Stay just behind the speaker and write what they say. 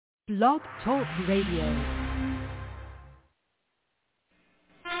Blog Talk Radio.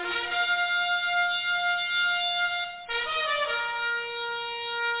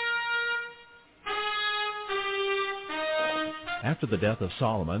 After the death of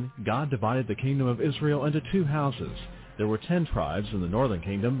Solomon, God divided the kingdom of Israel into two houses. There were 10 tribes in the northern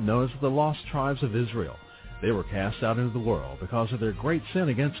kingdom known as the lost tribes of Israel. They were cast out into the world because of their great sin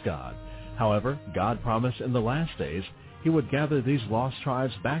against God. However, God promised in the last days he would gather these lost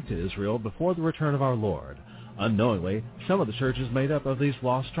tribes back to Israel before the return of our Lord. Unknowingly, some of the churches made up of these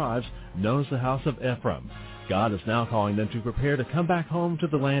lost tribes, known as the house of Ephraim. God is now calling them to prepare to come back home to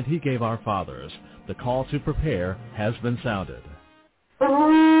the land he gave our fathers. The call to prepare has been sounded.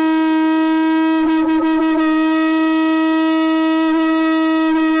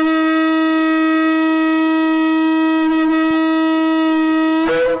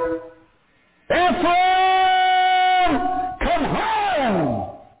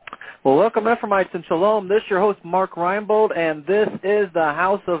 Well, welcome, Ephraimites, and Shalom. This is your host, Mark Reinbold, and this is the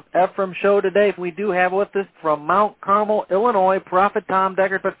House of Ephraim show today. We do have with us from Mount Carmel, Illinois, Prophet Tom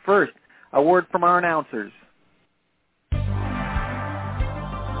Deckard. But first, a word from our announcers.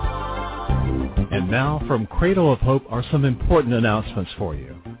 And now, from Cradle of Hope are some important announcements for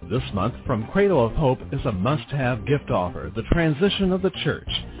you. This month, from Cradle of Hope is a must-have gift offer, the transition of the church.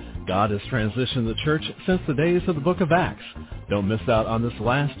 God has transitioned the church since the days of the book of Acts. Don't miss out on this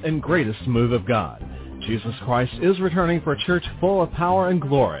last and greatest move of God. Jesus Christ is returning for a church full of power and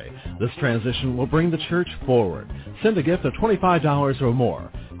glory. This transition will bring the church forward. Send a gift of $25 or more.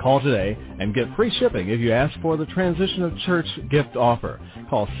 Call today and get free shipping if you ask for the Transition of Church gift offer.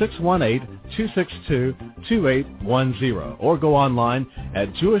 Call 618-262-2810 or go online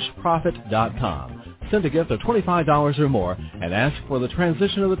at jewishprophet.com. Send a gift of $25 or more and ask for the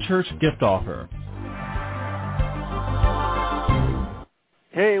Transition of the Church gift offer.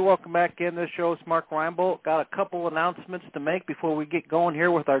 Hey, welcome back in. This show is Mark Reinbold. Got a couple announcements to make before we get going here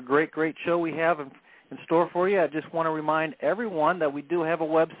with our great show we have in store for you. I just want to remind everyone that we do have a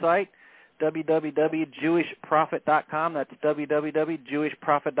website, www.jewishprophet.com. That's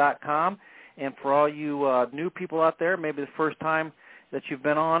www.jewishprophet.com. And for all you new people out there, maybe the first time that you've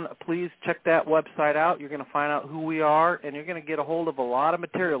been on, please check that website out. You're going to find out who we are, and you're going to get a hold of a lot of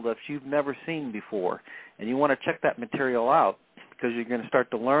material that you've never seen before. And you want to check that material out because you're going to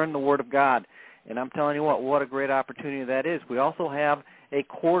start to learn the Word of God. And I'm telling you what a great opportunity that is. We also have a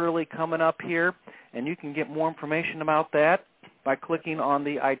quarterly coming up here, and you can get more information about that by clicking on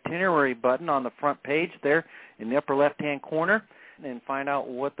the itinerary button on the front page there in the upper left-hand corner and find out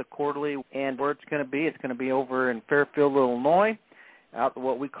what the quarterly and where it's going to be. It's going to be over in Fairfield, Illinois, out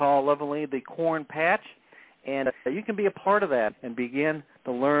what we call lovingly the Corn Patch, and you can be a part of that and begin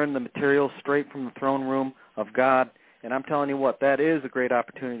to learn the material straight from the throne room of God. And I'm telling you what, that is a great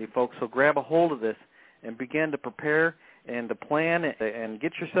opportunity, folks. So grab a hold of this and begin to prepare and to plan and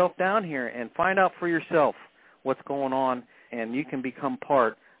get yourself down here and find out for yourself what's going on, and you can become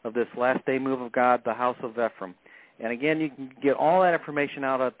part of this last day move of God, the House of Ephraim. And again, you can get all that information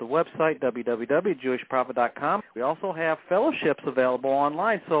out at the website, www.jewishprophet.com. We also have fellowships available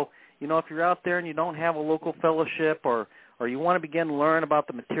online. So, you know, if you're out there and you don't have a local fellowship or you want to begin to learn about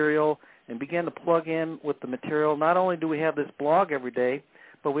the material and begin to plug in with the material, not only do we have this blog every day,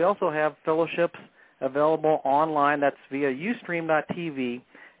 but we also have fellowships available online. That's via ustream.tv,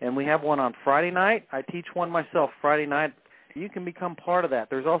 and we have one on Friday night. I teach one myself Friday night. You can become part of that.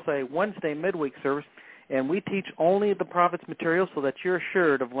 There's also a Wednesday midweek service, and we teach only the prophet's material so that you're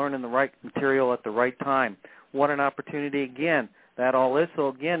assured of learning the right material at the right time. What an opportunity, again, that all is. So,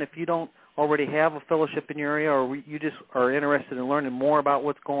 again, if you don't already have a fellowship in your area or you just are interested in learning more about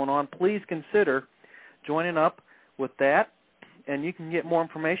what's going on, please consider joining up with that. And you can get more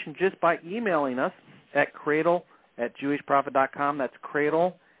information just by emailing us at cradle@jewishprophet.com. That's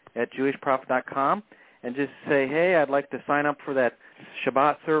cradle@jewishprophet.com. And just say, hey, I'd like to sign up for that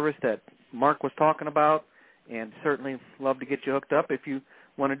Shabbat service that Mark was talking about, and certainly love to get you hooked up. If you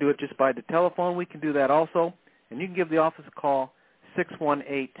want to do it just by the telephone, we can do that also. And you can give the office a call,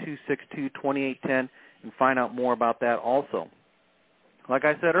 618-262-2810, and find out more about that also. Like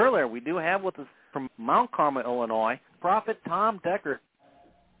I said earlier, we do have with us from Mount Carmel, Illinois, Prophet Tom Deckard.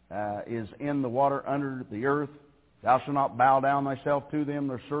 Is in the water under the earth. Thou shalt not bow down thyself to them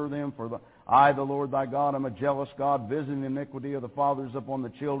nor serve them, for I, the Lord thy God, am a jealous God, visiting the iniquity of the fathers upon the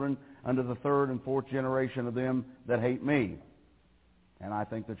children unto the third and fourth generation of them that hate me. And I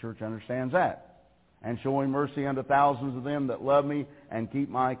think the church understands that. And showing mercy unto thousands of them that love me and keep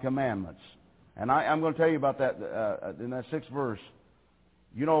my commandments. And I'm going to tell you about that in that 6th verse.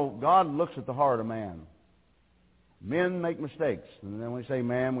 You know, God looks at the heart of man. Men make mistakes. And then when we say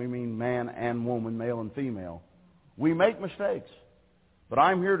man, we mean man and woman, male and female. We make mistakes. But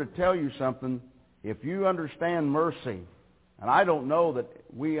I'm here to tell you something. If you understand mercy, and I don't know that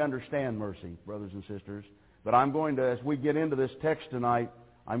we understand mercy, brothers and sisters, but I'm going to, as we get into this text tonight,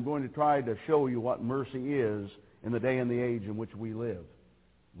 I'm going to try to show you what mercy is in the day and the age in which we live.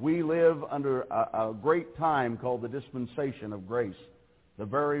 We live under a great time called the dispensation of grace, the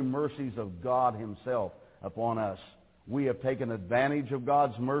very mercies of God Himself upon us. We have taken advantage of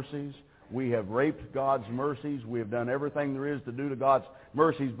God's mercies. We have raped God's mercies. We have done everything there is to do to God's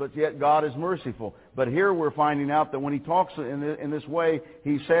mercies, but yet God is merciful. But here we're finding out that when He talks in this way,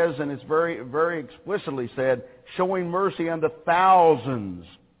 He says, and it's very, very explicitly said, showing mercy unto thousands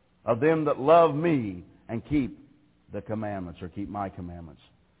of them that love me and keep the commandments, or keep my commandments.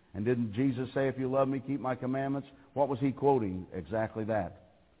 And didn't Jesus say, if you love me, keep my commandments? What was He quoting? Exactly that.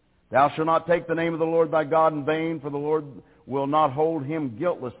 Thou shalt not take the name of the Lord thy God in vain, for the Lord will not hold him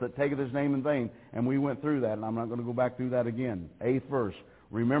guiltless that taketh his name in vain. And we went through that, and I'm not going to go back through that again. 8th verse.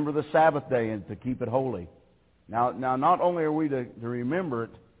 Remember the Sabbath day and to keep it holy. Now not only are we to remember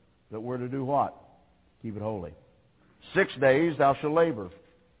it, but we're to do what? Keep it holy. 6 days thou shalt labor,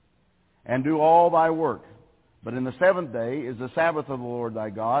 and do all thy work. But in the 7th day is the Sabbath of the Lord thy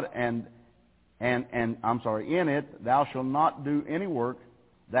God, and in it thou shalt not do any work,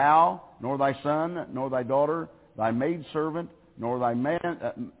 thou, nor thy son, nor thy daughter, thy maidservant, nor thy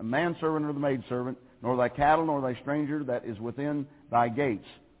manservant or the maidservant, nor thy cattle, nor thy stranger that is within thy gates.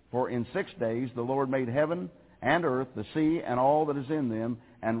 For in 6 days the Lord made heaven and earth, the sea, and all that is in them,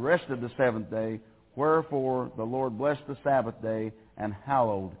 and rested the 7th day. Wherefore the Lord blessed the Sabbath day and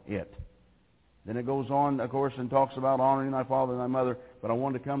hallowed it. Then it goes on, of course, and talks about honoring thy father and thy mother. But I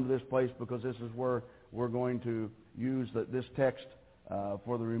wanted to come to this place because this is where we're going to use this text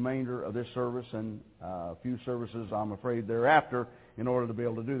for the remainder of this service and a few services, I'm afraid, thereafter, in order to be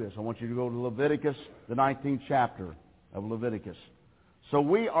able to do this. I want you to go to Leviticus, the 19th chapter of Leviticus. So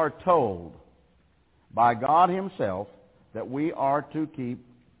we are told by God Himself that we are to keep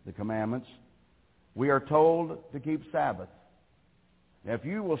the commandments. We are told to keep Sabbath. Now, if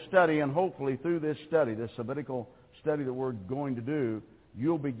you will study, and hopefully through this study, this sabbatical study that we're going to do,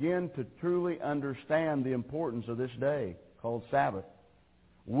 you'll begin to truly understand the importance of this day called Sabbath.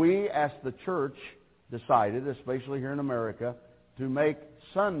 We, as the church, decided, especially here in America, to make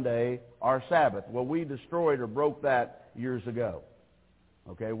Sunday our Sabbath. Well, we destroyed or broke that years ago.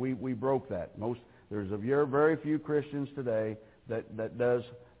 Okay, we broke that. There's very few Christians today that does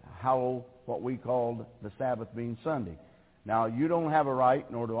hallow what we called the Sabbath being Sunday. Now, you don't have a right,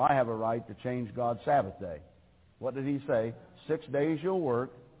 nor do I have a right, to change God's Sabbath day. What did He say? 6 days you'll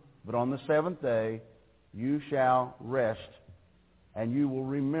work, but on the 7th day you shall rest, and you will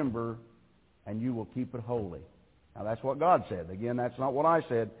remember, and you will keep it holy. Now, that's what God said. Again, that's not what I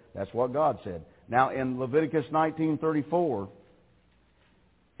said. That's what God said. Now, in Leviticus 19:34,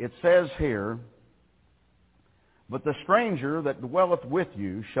 it says here, but the stranger that dwelleth with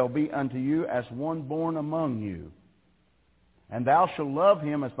you shall be unto you as one born among you. And thou shalt love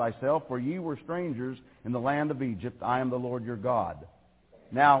him as thyself, for ye were strangers in the land of Egypt. I am the Lord your God.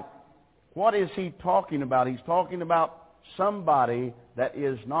 Now, what is He talking about? He's talking about somebody that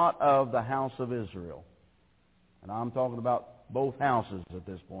is not of the house of Israel. And I'm talking about both houses at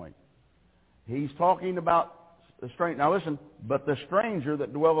this point. He's talking about the stranger. Now listen, but the stranger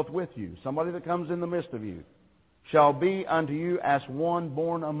that dwelleth with you, somebody that comes in the midst of you, shall be unto you as one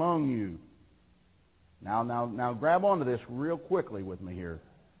born among you. Now grab onto this real quickly with me here.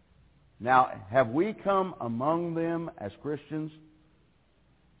 Now, have we come among them as Christians?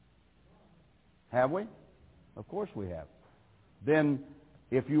 Have we? Of course we have. Then,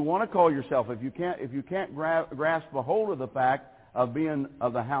 if you want to call yourself, if you can't grasp a hold of the fact of being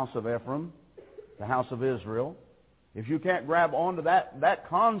of the house of Ephraim, the house of Israel, if you can't grab onto that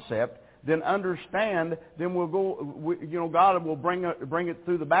concept, then understand, then God will bring it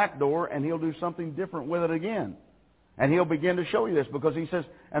through the back door, and He'll do something different with it again. And He'll begin to show you this, because He says,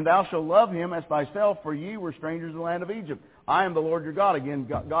 and thou shalt love him as thyself, for ye were strangers in the land of Egypt. I am the Lord your God. Again,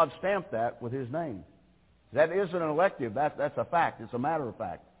 God stamped that with His name. That isn't an elective. That's a fact. It's a matter of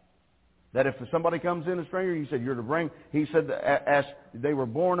fact. That if somebody comes in a stranger, He said, you're to bring, He said, as they were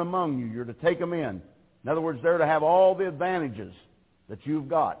born among you, you're to take them in. In other words, they're to have all the advantages that you've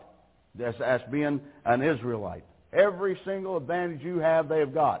got as being an Israelite. Every single advantage you have, they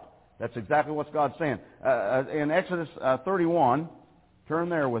have got. That's exactly what God's saying. In Exodus 31, turn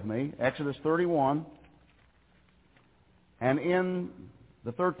there with me, Exodus 31, and in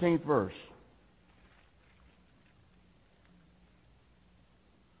the 13th verse.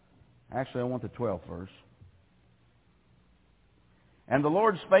 Actually, I want the 12th verse. And the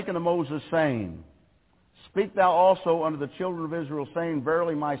Lord spake unto Moses, saying, Speak thou also unto the children of Israel, saying,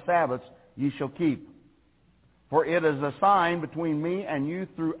 Verily my Sabbaths ye shall keep. For it is a sign between me and you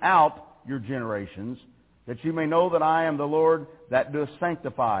throughout your generations, that you may know that I am the Lord that doth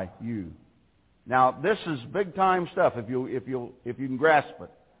sanctify you. Now, this is big-time stuff if you can grasp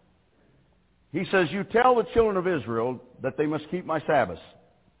it. He says, you tell the children of Israel that they must keep my Sabbaths.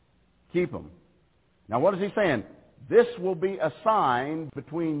 Keep them. Now, what is he saying? This will be a sign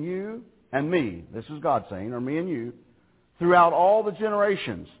between you and me. This is God saying, or me and you, throughout all the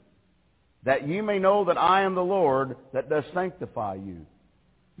generations, that you may know that I am the Lord that does sanctify you.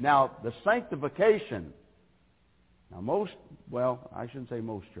 Now, the sanctification, I shouldn't say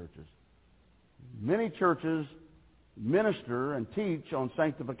most churches. Many churches minister and teach on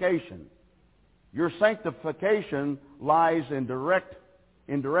sanctification. Your sanctification lies in direct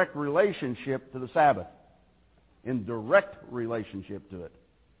relationship to the Sabbath. In direct relationship to it.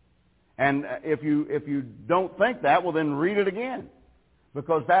 And if you don't think that, well then read it again.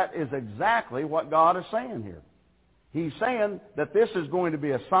 Because that is exactly what God is saying here. He's saying that this is going to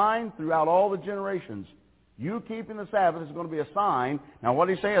be a sign throughout all the generations. You keeping the Sabbath is going to be a sign. Now what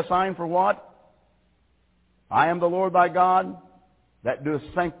did he say? A sign for what? I am the Lord thy God that doeth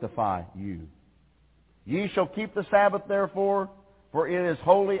sanctify you. Ye shall keep the Sabbath therefore, for it is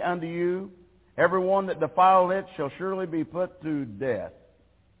holy unto you. Every one that defileth it shall surely be put to death.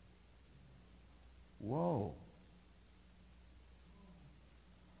 Whoa.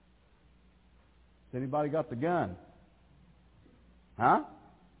 Has anybody got the gun? Huh?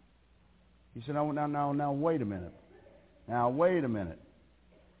 He said, now, wait a minute. Now, wait a minute.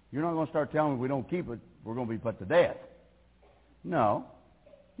 You're not going to start telling me if we don't keep it, we're going to be put to death. No.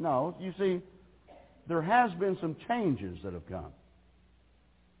 You see, there has been some changes that have come.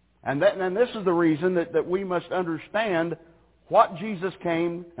 And this is the reason that we must understand what Jesus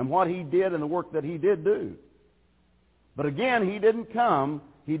came and what he did and the work that he did do. But again, he didn't come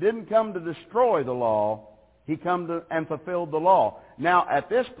to destroy the law. He came and fulfilled the law. Now, at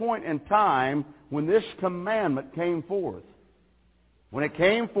this point in time, when this commandment came forth, when it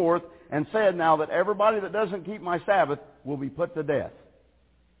came forth and said now that everybody that doesn't keep my Sabbath will be put to death,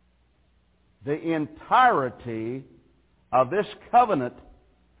 the entirety of this covenant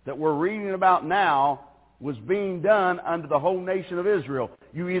that we're reading about now was being done unto the whole nation of Israel.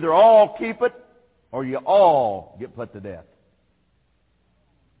 You either all keep it or you all get put to death.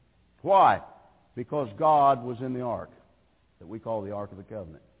 Why? Because God was in the ark that we call the Ark of the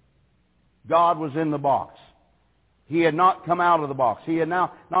Covenant. God was in the box. He had not come out of the box. He had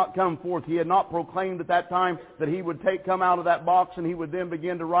now not come forth. He had not proclaimed at that time that he would come out of that box and he would then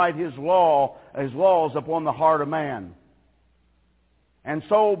begin to write his laws upon the heart of man. And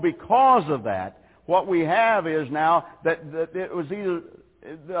so because of that, what we have is now that it was either,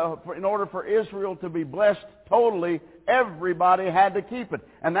 in order for Israel to be blessed totally, everybody had to keep it.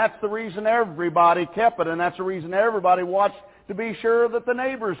 And that's the reason everybody kept it. And that's the reason everybody watched to be sure that the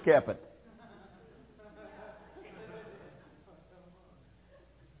neighbors kept it.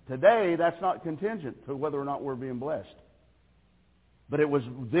 Today, that's not contingent to whether or not we're being blessed. But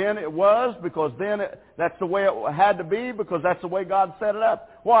that's the way it had to be, because that's the way God set it up.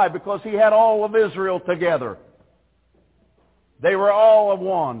 Why? Because he had all of Israel together. They were all of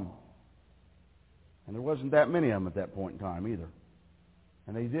one. And there wasn't that many of them at that point in time either.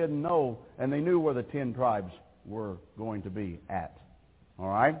 And they didn't know, and they knew where the 10 tribes were going to be at. All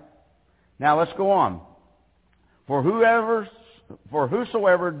right? Now let's go on. For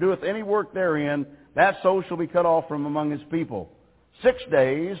whosoever doeth any work therein, that soul shall be cut off from among his people. 6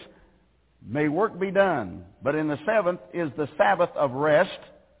 days may work be done, but in the 7th is the Sabbath of rest.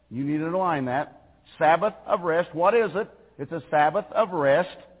 You need to align that. Sabbath of rest. What is it? It's a Sabbath of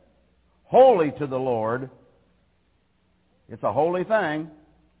rest, holy to the Lord. It's a holy thing.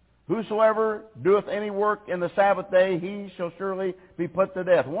 Whosoever doeth any work in the Sabbath day, he shall surely be put to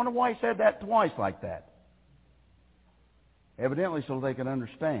death. I wonder why he said that twice like that. Evidently so they can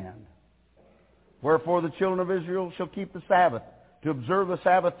understand. Wherefore the children of Israel shall keep the Sabbath, to observe the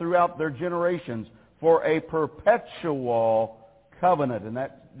Sabbath throughout their generations, for a perpetual covenant. And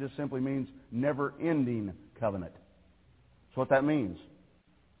that just simply means never-ending covenant. That's what that means.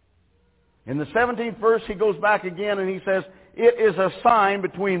 In the 17th verse, he goes back again and he says, it is a sign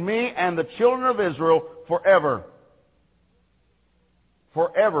between me and the children of Israel forever.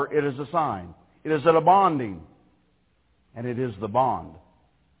 Forever it is a sign. It is a bonding. And it is the bond.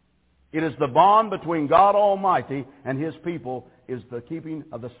 It is the bond between God Almighty and his people, is the keeping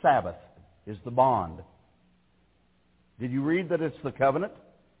of the Sabbath, is the bond. Did you read that it's the covenant?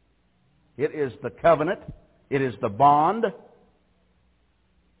 It is the covenant. It is the bond.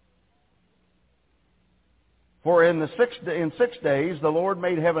 For in 6 days the Lord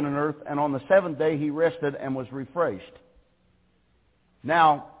made heaven and earth, and on the seventh day He rested and was refreshed.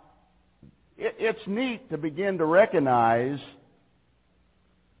 Now, it's neat to begin to recognize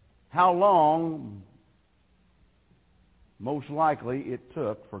how long, most likely, it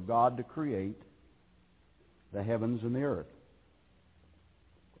took for God to create the heavens and the earth.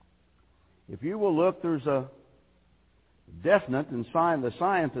 If you will look, there's a definite, and the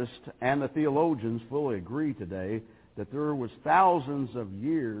scientists and the theologians fully agree today that there was thousands of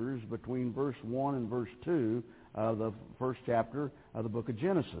years between verse 1 and verse 2 of the first chapter of the book of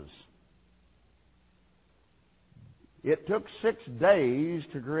Genesis. It took 6 days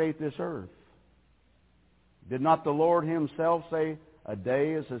to create this earth. Did not the Lord Himself say, a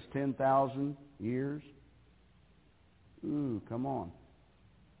day is as 10,000 years? Ooh, come on.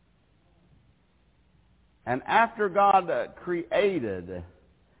 And after God created,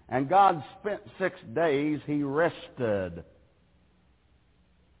 and God spent 6 days, He rested.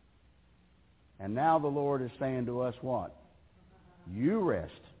 And now the Lord is saying to us what? You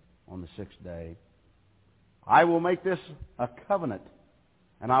rest on the 6th day. I will make this a covenant,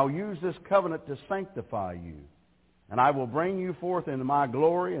 and I'll use this covenant to sanctify you. And I will bring you forth into my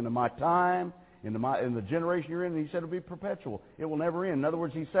glory, into my time, in the generation you're in. And He said it'll be perpetual. It will never end. In other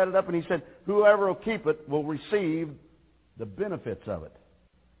words, He set it up and He said, whoever will keep it will receive the benefits of it,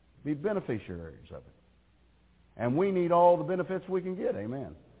 be beneficiaries of it. And we need all the benefits we can get.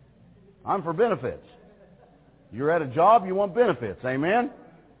 Amen. I'm for benefits. You're at a job, you want benefits. Amen.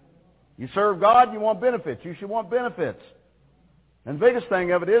 You serve God, you want benefits. You should want benefits. And the biggest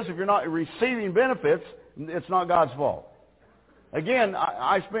thing of it is, if you're not receiving benefits, it's not God's fault. Again,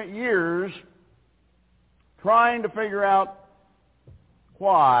 I spent years trying to figure out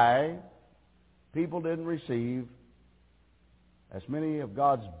why people didn't receive as many of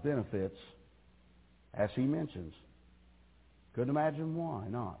God's benefits as He mentions. Couldn't imagine why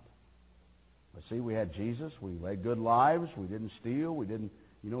not. But see, we had Jesus. We led good lives. We didn't steal. We didn't,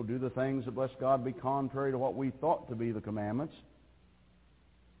 do the things that, bless God, be contrary to what we thought to be the commandments.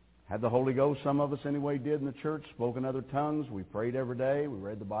 Had the Holy Ghost, some of us anyway did in the church, spoke in other tongues. We prayed every day. We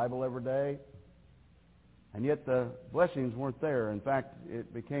read the Bible every day. And yet the blessings weren't there. In fact,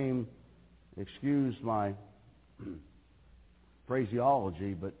 it became, excuse my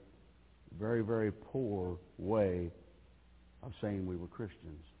phraseology, but very, very poor way of saying we were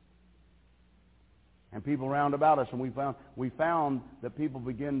Christians. And people round about us, and we found that people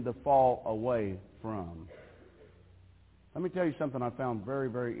begin to fall away from. Let me tell you something I found very,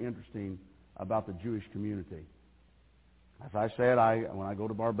 very interesting about the Jewish community. As I said, when I go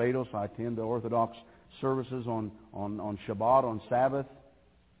to Barbados, I attend the Orthodox services on Shabbat, on Sabbath.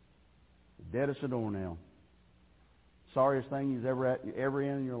 Dead as a doornail. Sorriest thing you've ever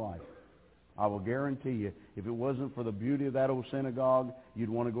in your life. I will guarantee you, if it wasn't for the beauty of that old synagogue, you'd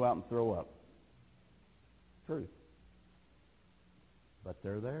want to go out and throw up. Truth. But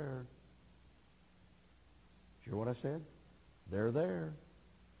they're there. Hear what I said? They're there.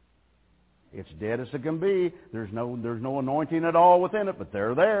 It's dead as it can be. There's no anointing at all within it, but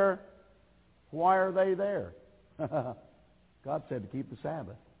they're there. Why are they there? God said to keep the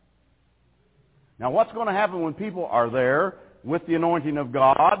Sabbath. Now, what's going to happen when people are there with the anointing of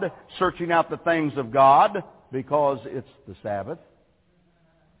God, searching out the things of God, because it's the Sabbath?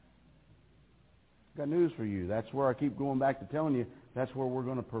 Got news for you. That's where I keep going back to telling you, that's where we're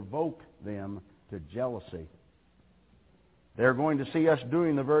going to provoke them to jealousy. They're going to see us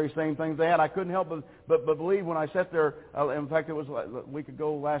doing the very same things they had. I couldn't help but believe when I sat there. In fact, it was a week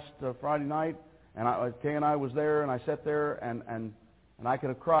ago last Friday night, and Kay and I was there, and I sat there, and I could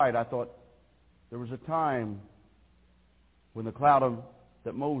have cried. I thought, there was a time when the cloud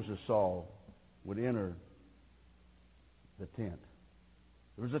that Moses saw would enter the tent.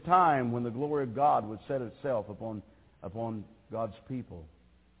 There was a time when the glory of God would set itself upon God's people.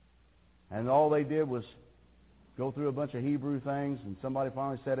 And all they did was go through a bunch of Hebrew things, and somebody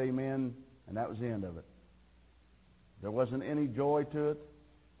finally said amen, and that was the end of it. There wasn't any joy to it.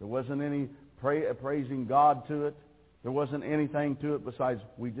 There wasn't any praising God to it. There wasn't anything to it besides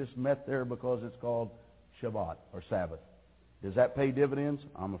we just met there because it's called Shabbat or Sabbath. Does that pay dividends?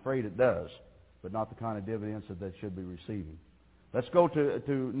 I'm afraid it does, but not the kind of dividends that they should be receiving. Let's go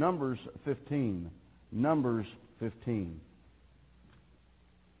to Numbers 15. Numbers 15.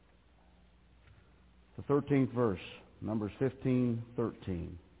 The 13th verse. Numbers 15:13.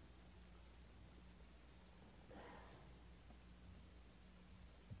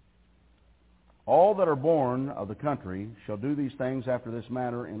 All that are born of the country shall do these things after this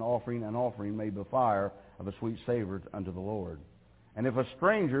manner in offering an offering made by fire of a sweet savor unto the Lord. And if a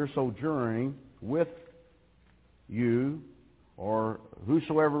stranger sojourning with you, or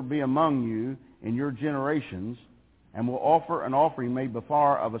whosoever be among you in your generations, and will offer an offering made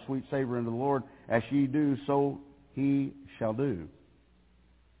before of a sweet savor unto the Lord, as ye do, so he shall do.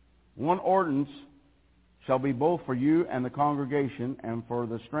 One ordinance shall be both for you and the congregation, and for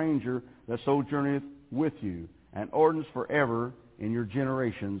the stranger that sojourneth with you, an ordinance forever in your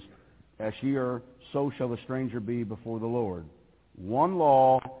generations. As ye are, so shall the stranger be before the Lord. One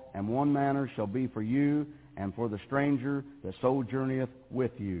law and one manner shall be for you and for the stranger that sojourneth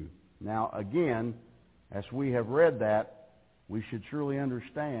with you. Now again, as we have read that, we should surely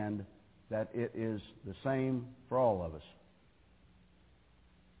understand that it is the same for all of us.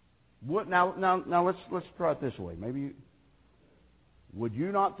 Now let's try it this way. Would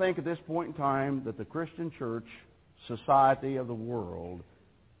you not think at this point in time that the Christian church society of the world,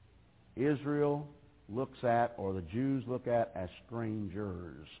 Israel looks at, or the Jews look at, as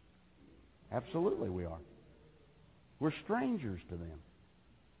strangers? Absolutely we are. We're strangers to them.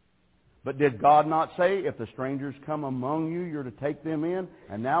 But did God not say, if the strangers come among you, you're to take them in?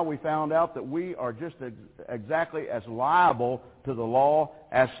 And now we found out that we are just exactly as liable to the law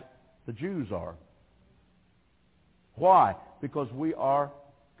as the Jews are. Why? Because we are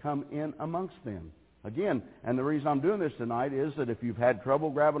come in amongst them. Again, and the reason I'm doing this tonight is that if you've had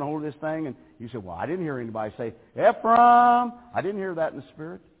trouble grabbing a hold of this thing and you say, well, I didn't hear anybody say, Ephraim, I didn't hear that in the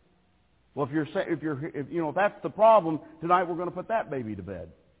Spirit. Well, if that's the problem, tonight we're going to put that baby to bed.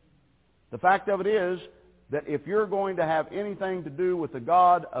 The fact of it is that if you're going to have anything to do with the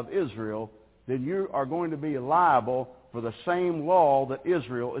God of Israel, then you are going to be liable for the same law that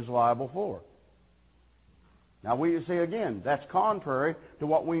Israel is liable for. Now we see again, that's contrary to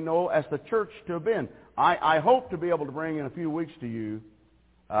what we know as the church to have been. I hope to be able to bring in a few weeks to you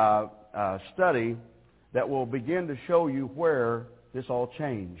a study that will begin to show you where this all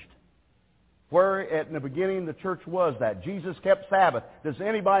changed. Where in the beginning the church was that. Jesus kept Sabbath. Does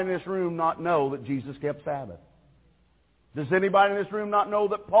anybody in this room not know that Jesus kept Sabbath? Does anybody in this room not know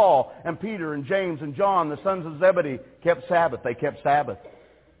that Paul and Peter and James and John, the sons of Zebedee, kept Sabbath? They kept Sabbath.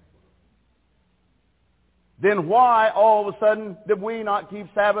 Then why all of a sudden did we not keep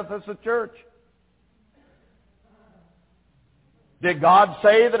Sabbath as a church? Did God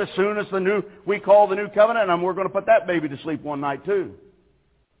say that as soon as we call the new covenant, and we're going to put that baby to sleep one night too?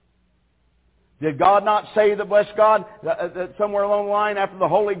 Did God not say that, bless God, that somewhere along the line after the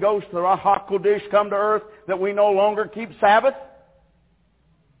Holy Ghost, the Ruach HaKodesh, come to earth, that we no longer keep Sabbath?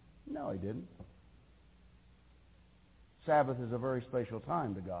 No, He didn't. Sabbath is a very special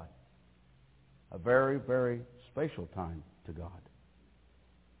time to God. A very, very special time to God.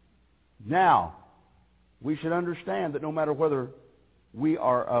 Now, we should understand that no matter whether we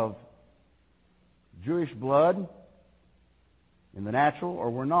are of Jewish blood in the natural or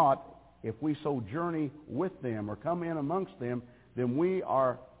we're not, if we sojourn with them or come in amongst them, then we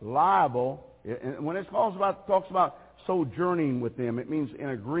are liable. And when it talks about sojourning with them, it means in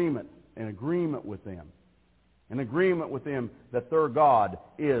agreement with them. In agreement with them that their God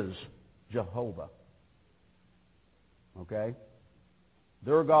is Jehovah. Okay?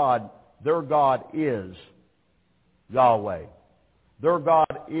 Their God is Yahweh. Their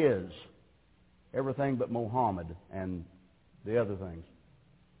God is everything but Muhammad and the other things.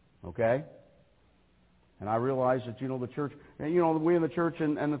 Okay? And I realize that, the church, we in the church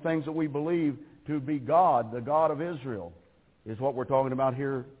and the things that we believe to be God, the God of Israel, is what we're talking about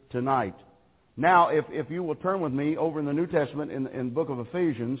here tonight. Now, if you will turn with me over in the New Testament in the book of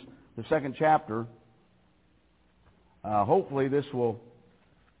Ephesians, the 2nd chapter, hopefully this will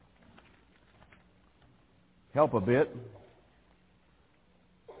help a bit.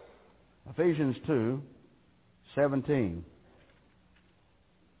 Ephesians 2:17.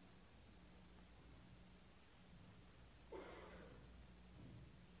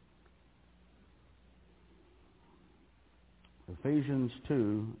 Ephesians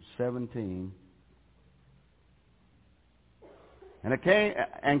 2:17. And it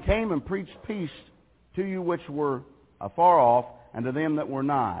came and preached peace to you which were afar off, and to them that were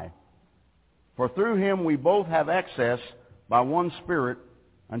nigh. For through him we both have access by one Spirit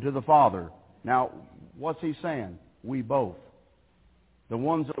unto the Father. Now, what's he saying? We both. The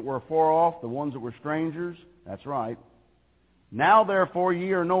ones that were far off, the ones that were strangers, that's right. Now therefore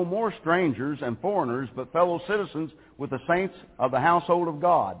ye are no more strangers and foreigners, but fellow citizens with the saints of the household of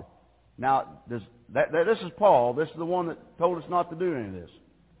God. Now, this is Paul. This is the one that told us not to do any of this.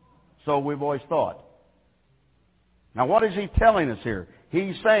 So we've always thought. Now what is he telling us here?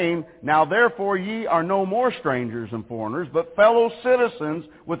 He's saying, now therefore ye are no more strangers and foreigners, but fellow citizens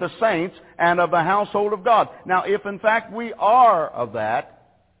with the saints and of the household of God. Now if in fact we are of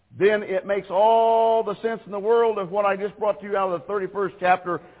that, then it makes all the sense in the world of what I just brought to you out of the 31st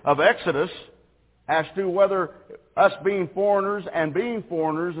chapter of Exodus as to whether us being foreigners and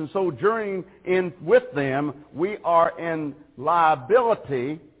sojourning in with them, we are in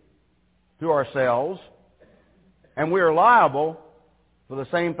liability to ourselves, and we are liable for the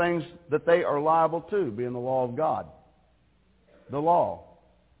same things that they are liable to, being the law of God. The law.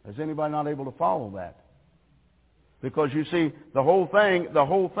 Is anybody not able to follow that? Because you see, the whole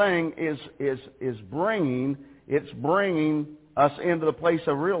thing is bringing us into the place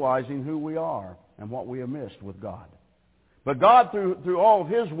of realizing who we are and what we have missed with God. But God, through all of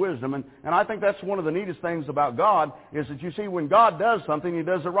His wisdom, and I think that's one of the neatest things about God, is that you see, when God does something, He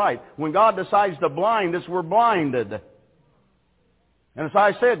does it right. When God decides to blind us, we're blinded. And as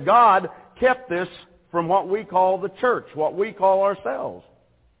I said, God kept this from what we call the church, what we call ourselves.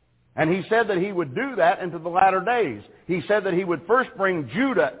 And He said that He would do that into the latter days. He said that He would first bring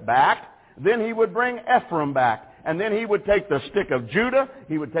Judah back, then He would bring Ephraim back. And then He would take the stick of Judah,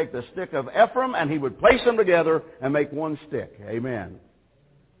 He would take the stick of Ephraim, and He would place them together and make one stick. Amen.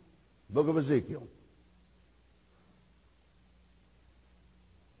 Book of Ezekiel.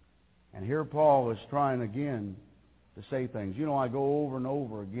 And here Paul is trying again to say things. You know, I go over and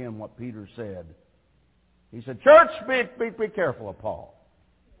over again what Peter said. He said, church, be careful of Paul.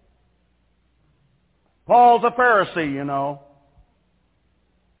 Paul's a Pharisee, you know.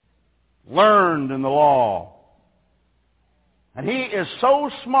 Learned in the law. And he is so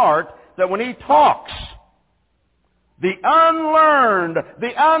smart that when he talks, the unlearned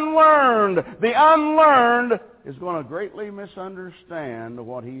is going to greatly misunderstand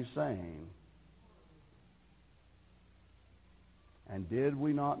what he's saying. And did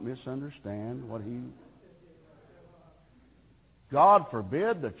we not misunderstand what he... God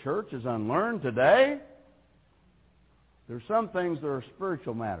forbid the church is unlearned today. There's some things that are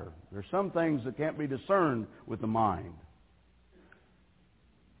spiritual matter. There's some things that can't be discerned with the mind.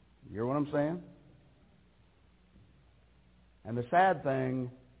 You hear what I'm saying? And the sad thing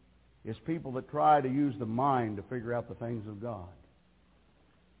is people that try to use the mind to figure out the things of God.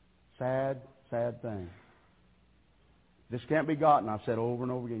 Sad, sad thing. This can't be gotten. I've said over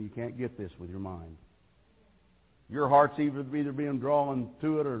and over again, you can't get this with your mind. Your heart's either being drawn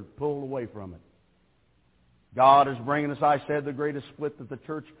to it or pulled away from it. God is bringing us, I said, the greatest split that the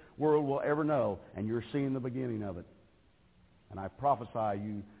church world will ever know, and you're seeing the beginning of it. And I prophesy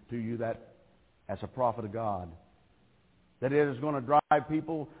to you that as a prophet of God, that it is going to drive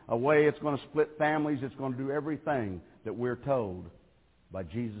people away, it's going to split families, it's going to do everything that we're told by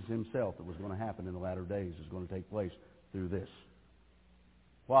Jesus Himself that was going to happen in the latter days is going to take place through this.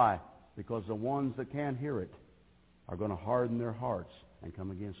 Why? Because the ones that can't hear it are going to harden their hearts and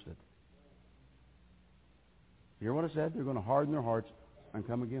come against it. You hear what I said? They're going to harden their hearts and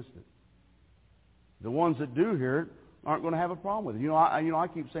come against it. The ones that do hear it aren't going to have a problem with it. I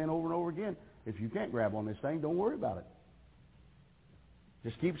keep saying over and over again, if you can't grab on this thing, don't worry about it.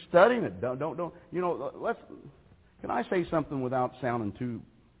 Just keep studying it. Don't. Can I say something without sounding too?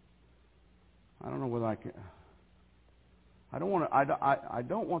 I don't know whether I can. I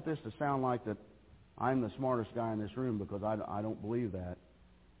don't want this to sound like that I'm the smartest guy in this room, because I don't believe that.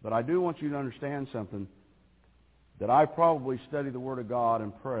 But I do want you to understand something, that I probably study the Word of God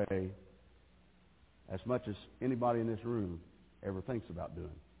and pray as much as anybody in this room ever thinks about doing.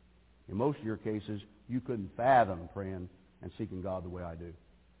 In most of your cases, you couldn't fathom praying and seeking God the way I do.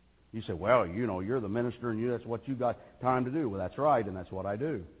 You say, well, you're the minister and that's what you got time to do. Well, that's right, and that's what I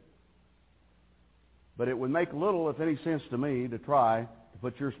do. But it would make little, if any, sense to me to try to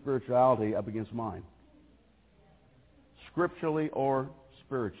put your spirituality up against mine. Scripturally or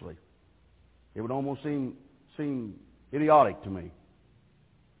spiritually. It would almost seem idiotic to me.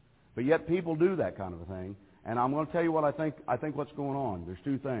 But yet people do that kind of a thing. And I'm going to tell you what I think what's going on. There's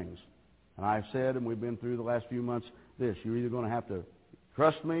two things. And I've said, and we've been through the last few months, this. You're either going to have to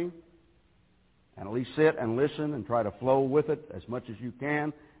trust me and at least sit and listen and try to flow with it as much as you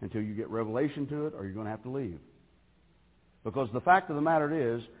can until you get revelation to it, or you're going to have to leave. Because the fact of the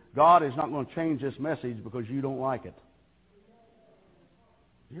matter is, God is not going to change this message because you don't like it.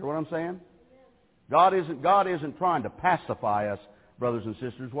 You hear what I'm saying? God isn't trying to pacify us, brothers and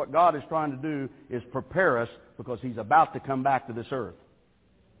sisters. What God is trying to do is prepare us, because He's about to come back to this earth.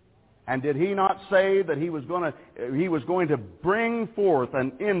 And did He not say that He was going to bring forth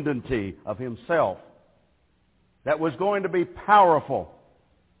an entity of Himself that was going to be powerful,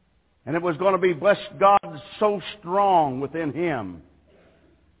 and it was going to be, bless God, so strong within Him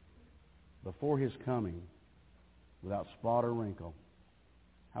before His coming, without spot or wrinkle?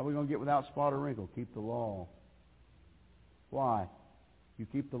 How are we going to get without spot or wrinkle? Keep the law. Why? you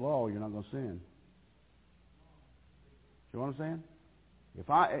keep the law, you're not going to sin. You know what I'm saying? If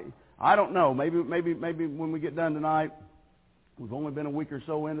I don't know. Maybe when we get done tonight, we've only been a week or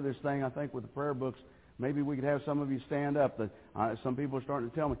so into this thing. I think with the prayer books, maybe we could have some of you stand up. Some people are starting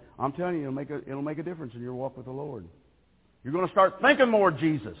to tell me. I'm telling you, it'll make a difference in your walk with the Lord. You're going to start thinking more of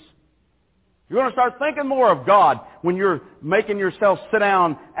Jesus. You're going to start thinking more of God when you're making yourself sit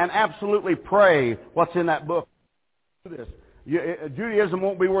down and absolutely pray what's in that book. Do this. Judaism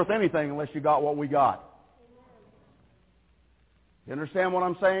won't be worth anything unless you got what we got. You understand what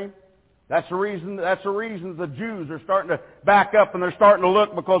I'm saying? That's the reason the Jews are starting to back up and they're starting to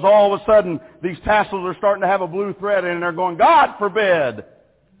look, because all of a sudden these tassels are starting to have a blue thread in it and they're going, God forbid!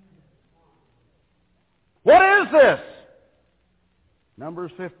 What is this?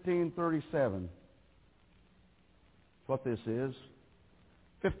 Numbers 15:37. That's what this is.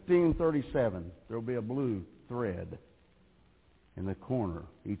 15:37. There will be a blue thread in the corner,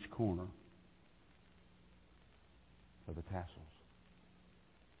 each corner of the tassels.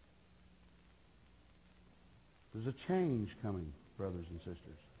 There's a change coming, brothers and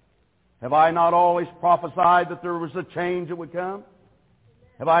sisters. Have I not always prophesied that there was a change that would come?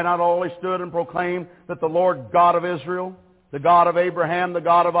 Have I not always stood and proclaimed that the Lord God of Israel, the God of Abraham, the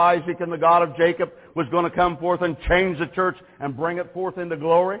God of Isaac, and the God of Jacob was going to come forth and change the church and bring it forth into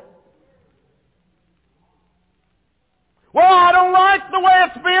glory? Well, I don't like the way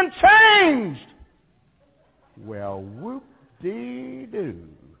it's being changed. Well, whoop-dee-doo.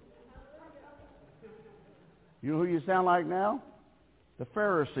 You know who you sound like now? The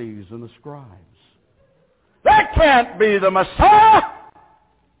Pharisees and the scribes. That can't be the Messiah!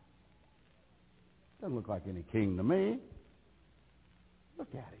 Doesn't look like any king to me. Look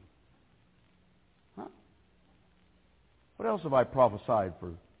at him. Huh? What else have I prophesied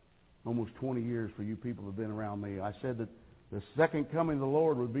for almost 20 years for you people who have been around me? I said that the second coming of the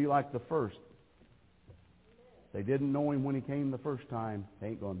Lord would be like the first. They didn't know Him when He came the first time. They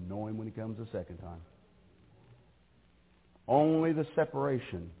ain't going to know Him when He comes the second time. Only the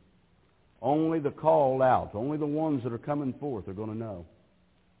separation, only the called out, only the ones that are coming forth are going to know.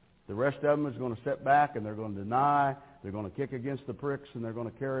 The rest of them is going to step back and they're going to deny, they're going to kick against the pricks, and they're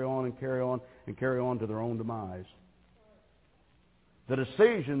going to carry on and carry on and carry on to their own demise. The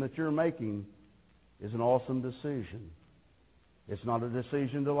decision that you're making is an awesome decision. It's not a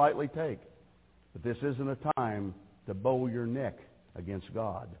decision to lightly take. But this isn't a time to bow your neck against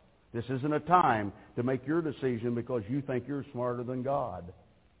God. This isn't a time to make your decision because you think you're smarter than God.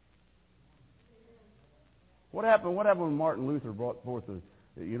 What happened when Martin Luther brought forth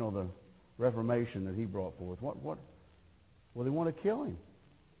the Reformation that he brought forth? Well, they want to kill him.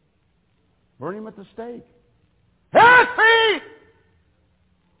 Burn him at the stake. Heresy!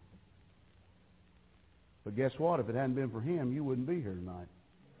 But guess what? If it hadn't been for him, you wouldn't be here tonight.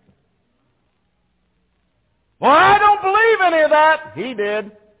 Well, I don't believe any of that. He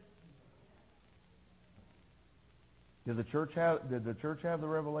did. Did the church have the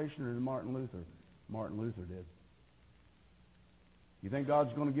revelation, or did Martin Luther? Martin Luther did. You think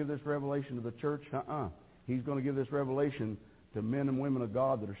God's going to give this revelation to the church? He's going to give this revelation to men and women of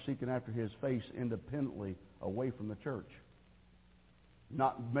God that are seeking after His face independently away from the church.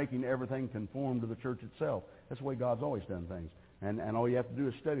 Not making everything conform to the church itself. That's the way God's always done things. And all you have to do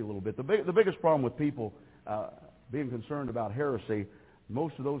is study a little bit. The biggest problem with people being concerned about heresy,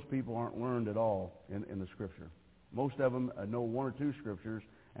 most of those people aren't learned at all in the Scripture. Most of them know one or two Scriptures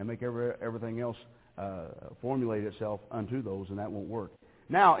and make everything else formulate itself unto those, and that won't work.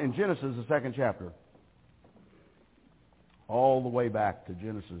 Now, in Genesis, the second chapter, all the way back to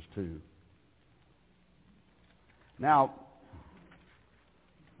Genesis 2. Now,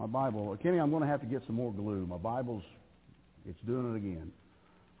 my Bible, Kenny, I'm going to have to get some more glue. My Bible's, it's doing it again.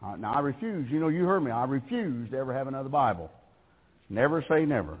 Now, I refuse, you heard me, I refuse to ever have another Bible. Never say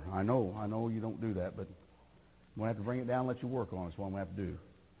never. I know you don't do that, but I'm going to have to bring it down and let you work on it. That's what I'm going to have to do.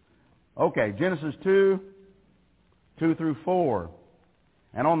 Okay, Genesis 2 through 4.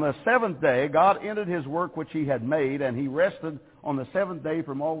 And on the seventh day, God ended His work which He had made, and He rested on the seventh day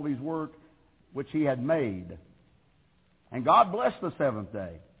from all of His work which He had made. And God blessed the seventh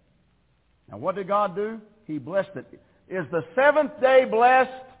day. Now, what did God do? He blessed it. Is the seventh day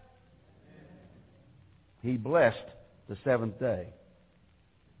blessed? He blessed the seventh day.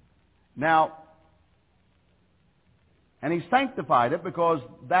 Now, and He sanctified it, because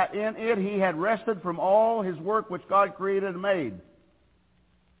that in it He had rested from all His work which God created and made.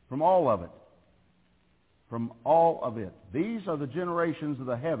 From all of it. From all of it. These are the generations of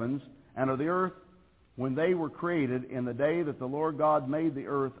the heavens and of the earth when they were created in the day that the Lord God made the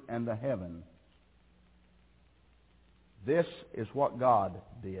earth and the heaven. This is what God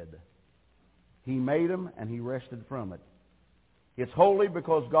did. He made them and He rested from it. It's holy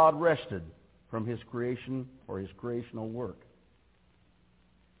because God rested from His creation or His creational work.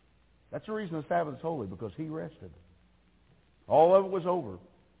 That's the reason the Sabbath is holy, because He rested. All of it was over,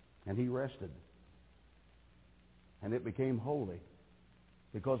 and He rested. And it became holy.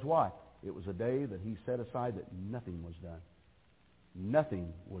 Because why? It was a day that He set aside that nothing was done.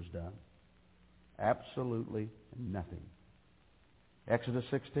 Nothing was done. Absolutely nothing. Exodus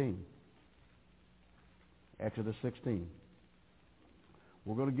 16. Exodus 16.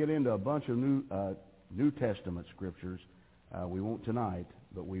 We're going to get into a bunch of New Testament scriptures. We won't tonight,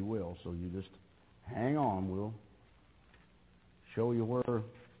 but we will. So you just hang on. We'll show you where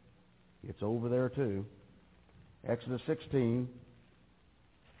it's over there too. Exodus 16,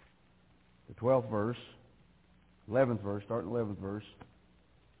 the 12th verse, 11th verse, starting 11th verse.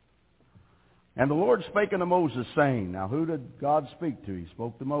 And the Lord spake unto Moses, saying, now who did God speak to? He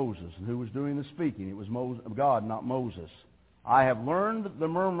spoke to Moses. And who was doing the speaking? It was God, not Moses. I have learned the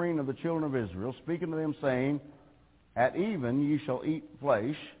murmuring of the children of Israel, speaking to them, saying, at even ye shall eat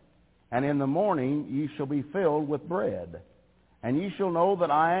flesh, and in the morning ye shall be filled with bread. And ye shall know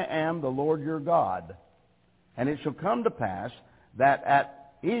that I am the Lord your God. And it shall come to pass that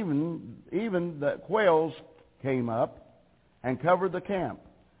at even the quails came up and covered the camp.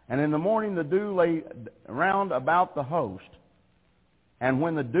 And in the morning the dew lay round about the host. And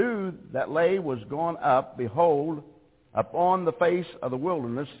when the dew that lay was gone up, behold, upon the face of the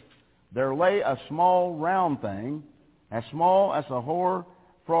wilderness there lay a small round thing, as small as a hoar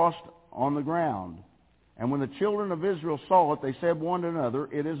frost on the ground. And when the children of Israel saw it, they said one to another,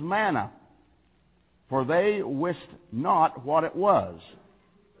 it is manna. For they wist not what it was.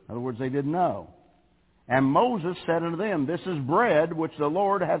 In other words, they didn't know. And Moses said unto them, this is bread which the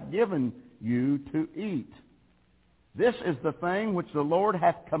Lord hath given you to eat. This is the thing which the Lord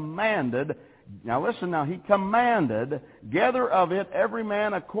hath commanded. Now listen now, He commanded, gather of it every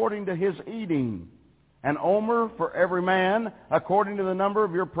man according to his eating. An omer for every man, according to the number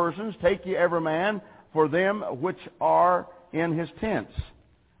of your persons, take ye every man for them which are in his tents.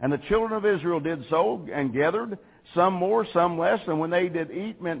 And the children of Israel did so, and gathered, some more, some less. And when they did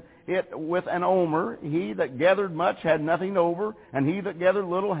eat it with an omer, he that gathered much had nothing over, and he that gathered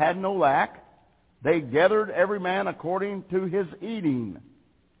little had no lack. They gathered every man according to his eating.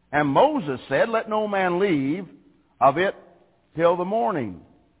 And Moses said, let no man leave of it till the morning.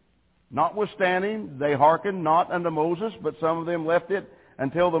 Notwithstanding, they hearkened not unto Moses, but some of them left it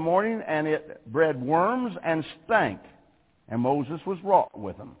until the morning, and it bred worms and stank. And Moses was wroth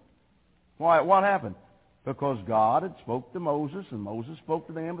with them. Why? What happened? Because God had spoke to Moses, and Moses spoke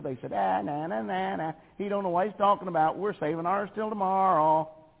to them, but they said, nah. He don't know what he's talking about. We're saving ours till tomorrow.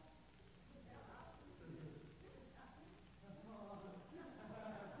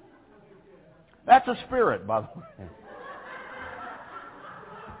 That's a spirit, by the way.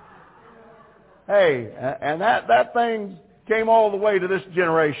 Hey, and that thing came all the way to this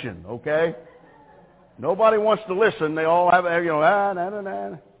generation, okay? Nobody wants to listen. They all have,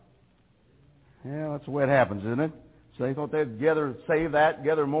 nah. Yeah, that's the way it happens, isn't it? So they thought they'd save that,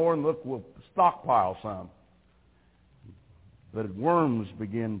 gather more, and look, we'll stockpile some. But worms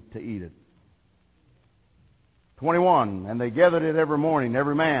begin to eat it. 21, and they gathered it every morning,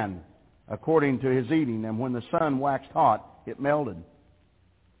 every man, according to his eating. And when the sun waxed hot, it melted.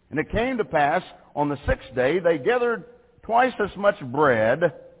 And it came to pass, on the 6th day, they gathered twice as much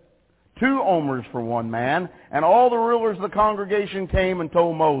bread, 2 omers for one man, and all the rulers of the congregation came and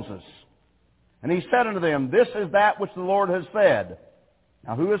told Moses. And he said unto them, this is that which the Lord has said.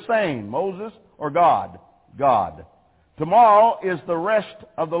 Now who is saying, Moses or God? God. Tomorrow is the rest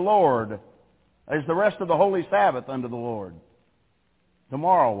of the Lord, is the rest of the holy Sabbath unto the Lord.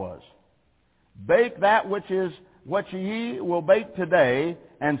 Tomorrow was. Bake that which ye will bake today,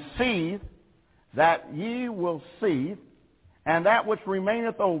 and seethe that ye will seethe, and that which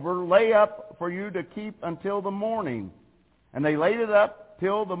remaineth over lay up for you to keep until the morning. And they laid it up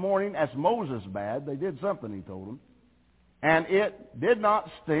till the morning, as Moses bade. They did something, he told them. And it did not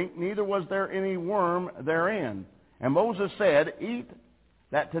stink, neither was there any worm therein. And Moses said, eat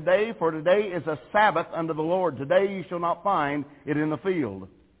that today, for today is a Sabbath unto the Lord. Today ye shall not find it in the field.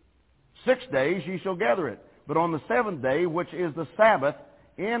 6 days ye shall gather it. But on the 7th day, which is the Sabbath,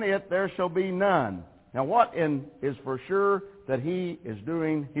 in it there shall be none. Now what is for sure that he is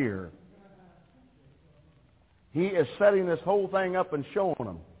doing here? He is setting this whole thing up and showing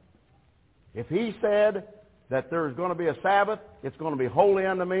them. If he said that there's going to be a Sabbath, it's going to be holy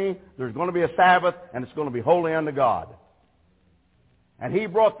unto me. There's going to be a Sabbath, and it's going to be holy unto God. And He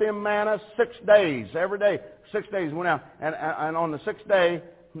brought them manna 6 days, every day. 6 days went out. And on the 6th day,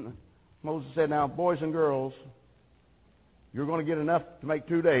 Moses said, now, boys and girls, you're going to get enough to make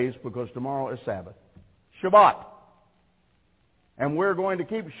 2 days because tomorrow is Sabbath. Shabbat. And we're going to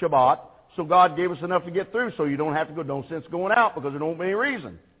keep Shabbat, so God gave us enough to get through, so you don't have to go. No sense going out because there don't be any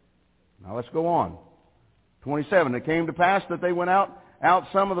reason. Now let's go on. 27. It came to pass that they went out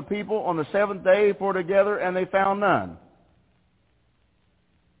some of the people on the 7th day for together, and they found none.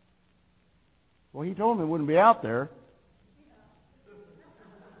 Well, He told them they wouldn't be out there.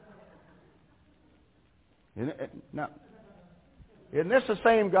 Now, isn't this the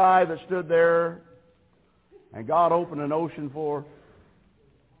same guy that stood there and God opened an ocean for?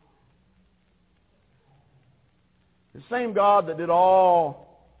 The same God that did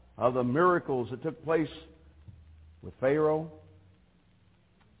all of the miracles that took place with Pharaoh?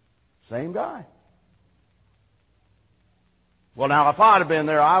 Same guy. Well, now, if I'd have been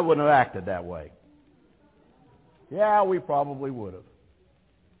there, I wouldn't have acted that way. Yeah, we probably would have.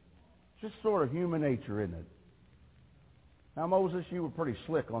 Just sort of human nature, isn't it? Now, Moses, you were pretty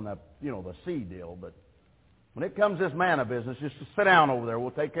slick on that, the sea deal, but when it comes to this manna business, just sit down over there.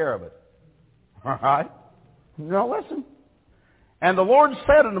 We'll take care of it. All right? Now, listen. And the Lord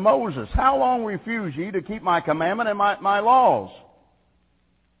said unto Moses, how long refuse ye to keep my commandment and my laws?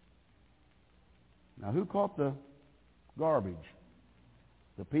 Now, who caught the garbage?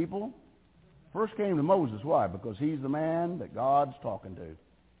 The people? First came to Moses. Why? Because he's the man that God's talking to.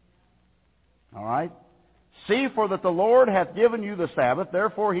 All right? See, for that the Lord hath given you the Sabbath,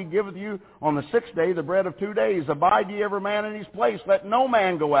 therefore He giveth you on the 6th day the bread of 2 days. Abide ye every man in his place. Let no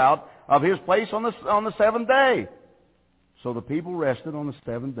man go out of his place on the 7th day. So the people rested on the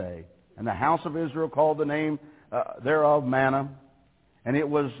 7th day. And the house of Israel called the name thereof manna. And it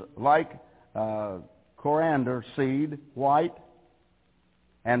was like coriander seed, white.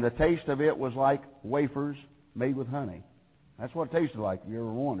 And the taste of it was like wafers made with honey. That's what it tasted like, if you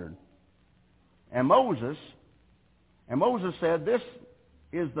ever wondered. And Moses said, this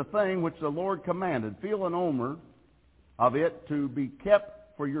is the thing which the Lord commanded. Feel an omer of it to be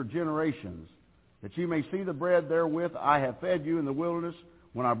kept for your generations, that you may see the bread therewith I have fed you in the wilderness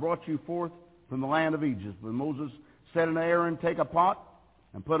when I brought you forth from the land of Egypt. But Moses said unto Aaron, take a pot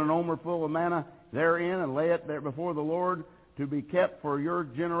and put an omer full of manna therein and lay it there before the Lord to be kept for your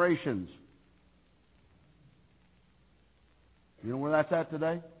generations. You know where that's at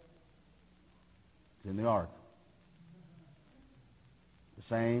today? It's in the ark. The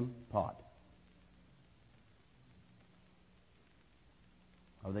same pot.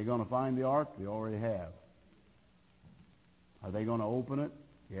 Are they going to find the ark? They already have. Are they going to open it?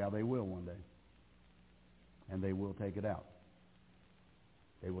 Yeah, they will one day. And they will take it out.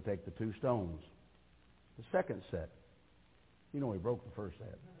 They will take the 2 stones. The second set. He broke the first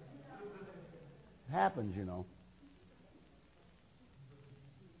set. It happens,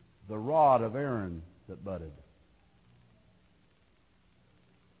 The rod of Aaron that budded.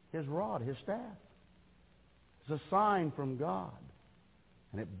 His rod, his staff. It's a sign from God.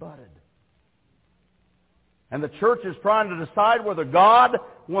 And it budded. And the church is trying to decide whether God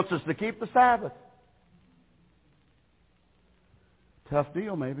wants us to keep the Sabbath. Tough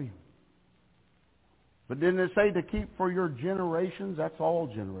deal, maybe. But didn't it say to keep for your generations? That's all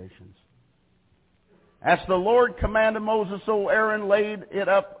generations. As the Lord commanded Moses, so Aaron laid it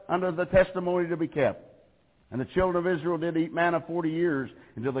up under the testimony to be kept. And the children of Israel did eat manna 40 years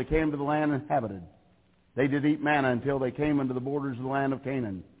until they came to the land inhabited. They did eat manna until they came into the borders of the land of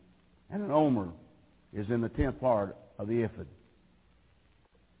Canaan. And an omer is in the 10th part of the ephod.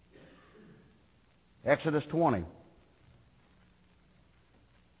 Exodus 20.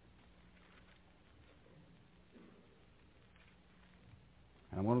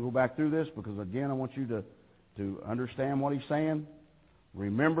 And I want to go back through this because, again, I want you to understand what he's saying.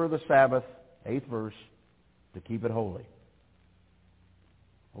 Remember the Sabbath, 8th verse, to keep it holy.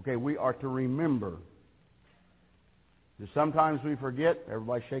 Okay, we are to remember. Sometimes we forget.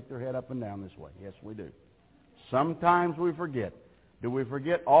 Everybody shake their head up and down this way. Yes, we do. Sometimes we forget. Do we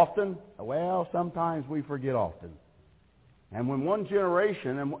forget often? Well, sometimes we forget often. And when one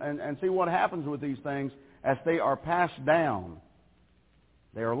generation, and see what happens with these things, as they are passed down,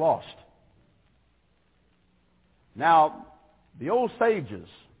 they are lost. Now, the old sages,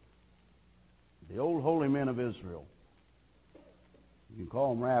 the old holy men of Israel, you can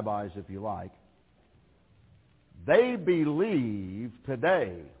call them rabbis if you like, they believe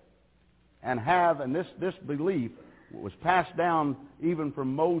today and have, and this belief was passed down even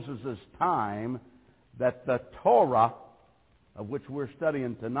from Moses' time, that the Torah, of which we're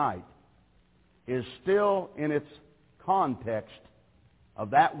studying tonight, is still in its context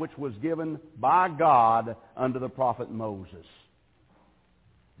of that which was given by God unto the prophet Moses.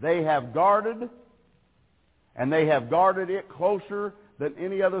 They have guarded, and they have guarded it closer than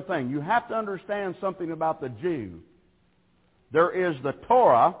any other thing. You have to understand something about the Jew. There is the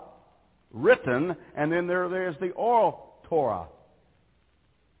Torah, written, and then there is the oral Torah.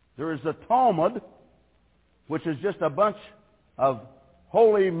 There is the Talmud, which is just a bunch of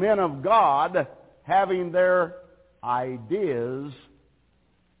holy men of God having their ideas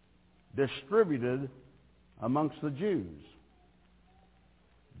distributed amongst the Jews.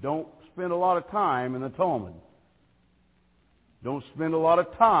 Don't spend a lot of time in the Talmud. Don't spend a lot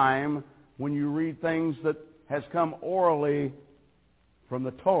of time when you read things that has come orally from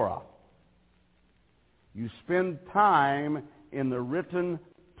the Torah. You spend time in the written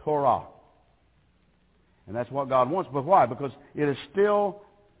Torah. And that's what God wants. But why? Because it is still,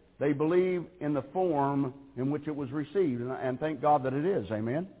 they believe, in the form in which it was received. And thank God that it is.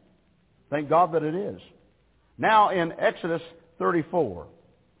 Amen? Thank God that it is. Now in Exodus 34.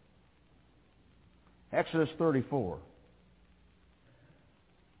 Exodus 34.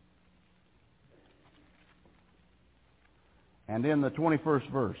 And in the 21st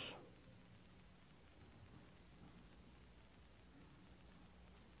verse.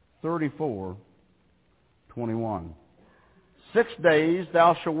 34:21. 6 days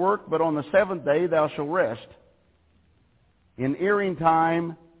thou shalt work, but on the seventh day thou shalt rest. In earing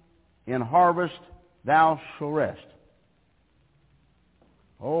time, in harvest, thou shalt rest.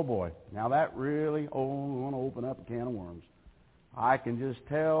 Oh boy, now that really want to open up a can of worms. I can just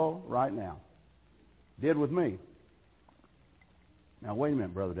tell right now. Did with me. Now wait a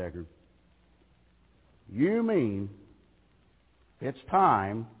minute, Brother Deckard. You mean it's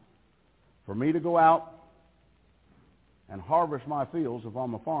time for me to go out and harvest my fields if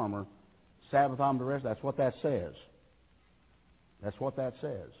I'm a farmer, Sabbath I'm to rest? That's what that says. That's what that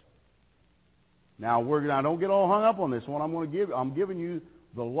says. Now don't get all hung up on this one. I'm giving you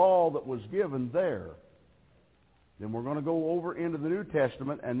the law that was given there. Then we're going to go over into the New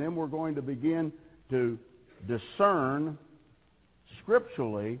Testament, and then we're going to begin to discern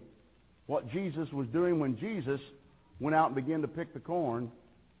scripturally what Jesus was doing when Jesus went out and began to pick the corn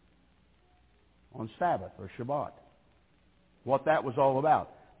on Sabbath or Shabbat. What that was all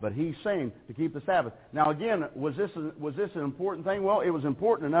about. But he's saying to keep the Sabbath. Now again, was this an important thing? Well, it was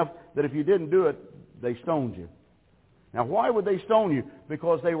important enough that if you didn't do it, they stoned you. Now why would they stone you?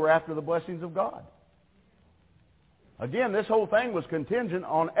 Because they were after the blessings of God. Again, this whole thing was contingent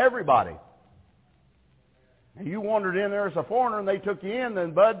on everybody. And you wandered in there as a foreigner and they took you in,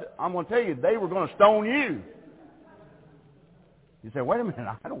 then bud, I'm going to tell you, they were going to stone you. You say, wait a minute,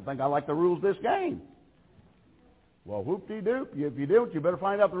 I don't think I like the rules of this game. Well, whoop-de-doop. If you don't, you better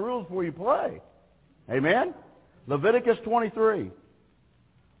find out the rules before you play. Amen? Leviticus 23.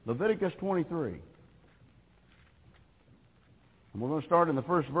 Leviticus 23. And we're going to start in the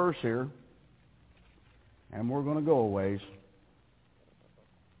first verse here. And we're going to go a ways.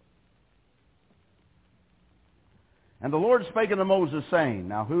 And the Lord spake unto Moses, saying,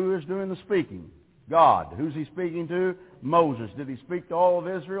 now who is doing the speaking? God. Who's he speaking to? Moses. Did he speak to all of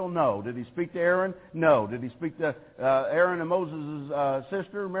Israel? No. Did he speak to Aaron? No. Did he speak to Aaron and Moses'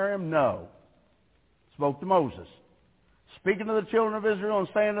 sister, Miriam? No. Spoke to Moses. Speaking to the children of Israel and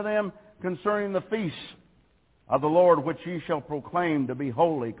saying to them concerning the feasts of the Lord, which ye shall proclaim to be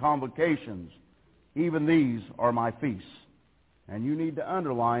holy convocations. Even these are my feasts. And you need to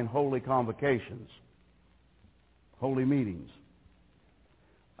underline holy convocations. Holy meetings.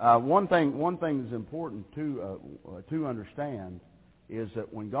 One thing that's important to understand is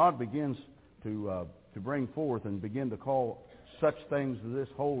that when God begins to bring forth and begin to call such things as this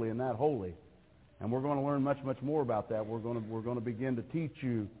holy and that holy, and we're going to learn much more about that. We're going to begin to teach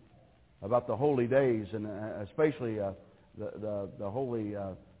you about the holy days, and especially the holy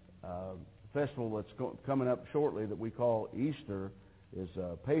festival that's coming up shortly that we call Easter is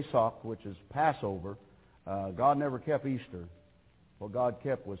Pesach, which is Passover. God never kept Easter. What God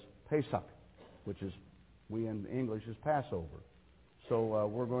kept was Pesach, which is, we in English, is Passover. So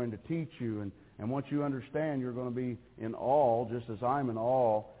we're going to teach you, and once you understand, you're going to be in awe, just as I'm in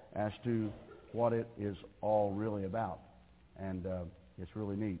awe, as to what it is all really about. And it's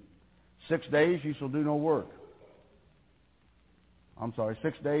really neat. 6 days you shall do no work. I'm sorry,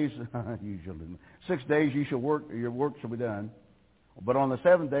 6 days, you shall do. 6 days you shall work, your work shall be done. But on the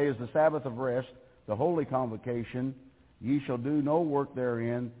seventh day is the Sabbath of rest, the holy convocation. Ye shall do no work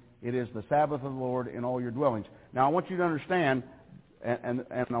therein. It is the Sabbath of the Lord in all your dwellings. Now I want you to understand, and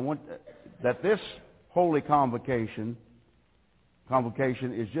I want that this holy convocation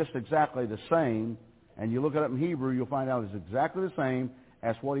is just exactly the same. And you look it up in Hebrew, you'll find out it's exactly the same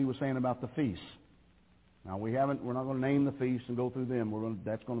That's what he was saying about the feasts. Now we're not going to name the feasts and go through them.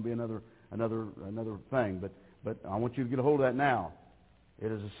 That's going to be another thing. But I want you to get a hold of that now.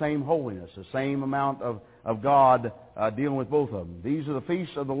 It is the same holiness, the same amount of God dealing with both of them. These are the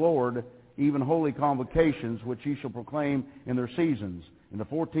feasts of the Lord, even holy convocations, which ye shall proclaim in their seasons. In the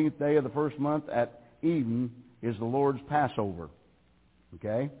 14th day of the first month at even is the Lord's Passover.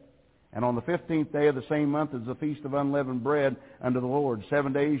 Okay? And on the 15th day of the same month is the feast of unleavened bread unto the Lord.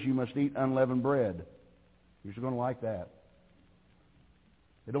 7 days you must eat unleavened bread. You're going to like that.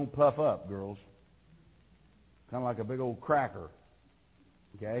 It don't puff up, girls. Kind of like a big old cracker.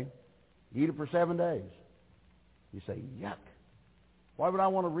 Okay? Eat it for 7 days. You say, yuck. Why would I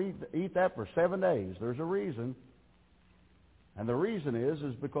want to eat that for 7 days? There's a reason. And the reason is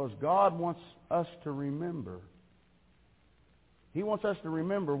because God wants us to remember. He wants us to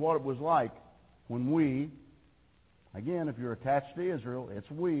remember what it was like when we, again, if you're attached to Israel, it's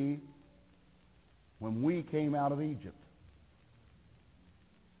we, when we came out of Egypt.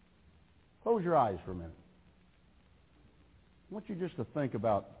 Close your eyes for a minute. I want you just to think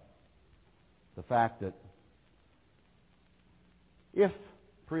about the fact that if,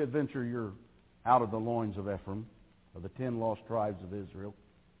 peradventure, you're out of the loins of Ephraim, of the 10 lost tribes of Israel,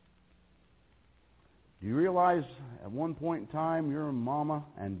 do you realize at one point in time your mama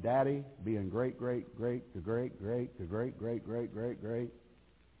and daddy being great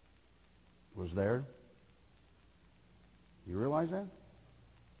was there? You realize that?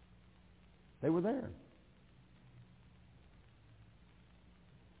 They were there.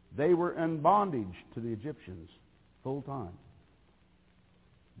 They were in bondage to the Egyptians full time.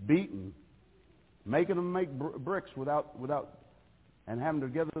 Beaten. Making them make bricks without and having to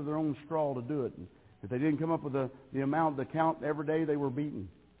gather their own straw to do it. And if they didn't come up with the amount, the count every day, they were beaten.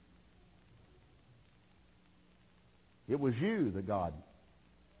 It was you that God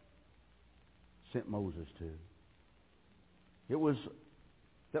sent Moses to. It was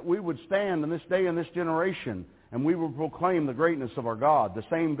that we would stand in this day and this generation and we would proclaim the greatness of our God, the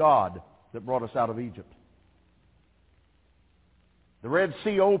same God that brought us out of Egypt. The Red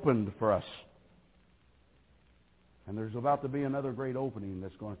Sea opened for us. And there's about to be another great opening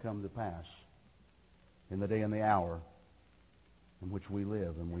that's going to come to pass in the day and the hour in which we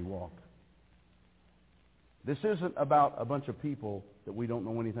live and we walk. This isn't about a bunch of people that we don't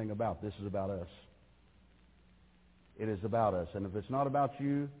know anything about. This is about us. It is about us. And if it's not about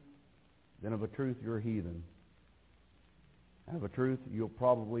you, then of a truth you're a heathen. And of a truth you'll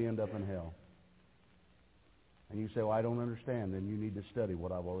probably end up in hell. And you say, well, I don't understand. Then you need to study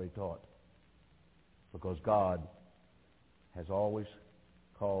what I've already taught. Because God has always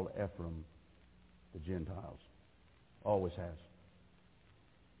called Ephraim the Gentiles. Always has.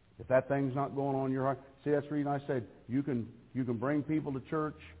 If that thing's not going on in your heart, see, that's the reason I said you can bring people to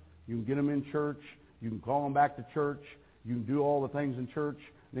church, you can get them in church, you can call them back to church, you can do all the things in church,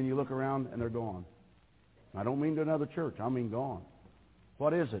 then you look around and they're gone. I don't mean to another church, I mean gone.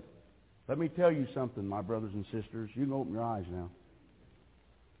 What is it? Let me tell you something, my brothers and sisters. You can open your eyes now.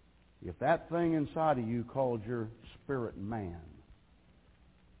 If that thing inside of you called your spirit man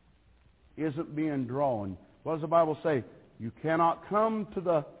isn't being drawn, what does the Bible say? You cannot come to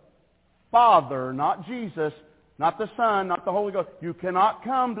the Father, not Jesus, not the Son, not the Holy Ghost. You cannot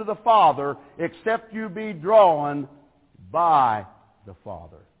come to the Father except you be drawn by the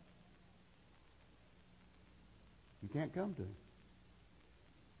Father. You can't come to Him.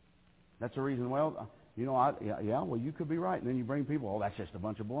 That's the reason, well, well, you could be right. And then you bring people, that's just a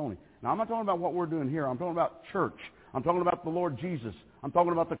bunch of baloney. Now, I'm not talking about what we're doing here. I'm talking about church. I'm talking about the Lord Jesus. I'm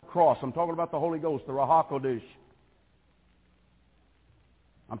talking about the cross. I'm talking about the Holy Ghost, the Ruach HaKodesh.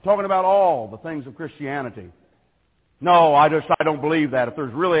 I'm talking about all the things of Christianity. No, I don't believe that. If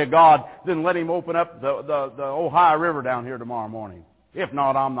there's really a God, then let Him open up the Ohio River down here tomorrow morning. If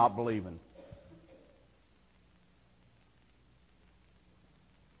not, I'm not believing.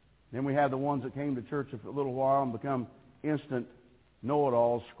 Then we have the ones that came to church for a little while and become instant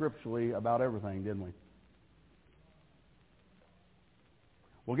know-it-alls scripturally about everything, didn't we?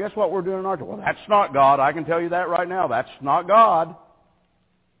 Well, guess what we're doing in our church? Well, that's not God. I can tell you that right now. That's not God.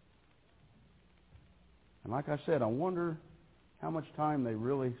 And like I said, I wonder how much time they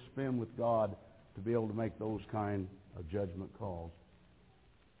really spend with God to be able to make those kind of judgment calls.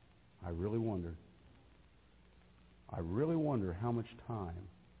 I really wonder. I really wonder how much time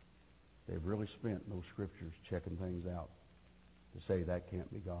they've really spent in those scriptures checking things out to say that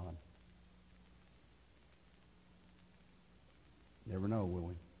can't be God. Never know, will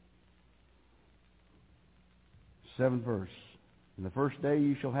we? 7th verse. In the first day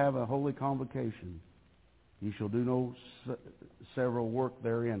you shall have a holy convocation. Ye shall do no several work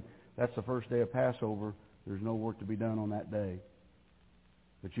therein. That's the first day of Passover. There's no work to be done on that day.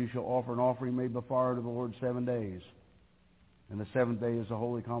 But you shall offer an offering made by fire to the Lord 7 days. And the seventh day is a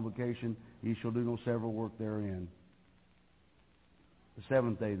holy convocation. Ye shall do no several work therein. The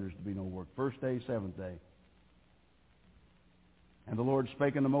seventh day there's to be no work. First day, seventh day. And the Lord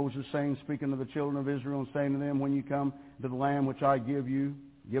spake unto Moses, saying, Speak unto the children of Israel, and saying to them, When ye come to the land which I give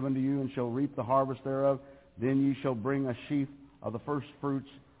unto you, and shall reap the harvest thereof, then ye shall bring a sheaf of the first fruits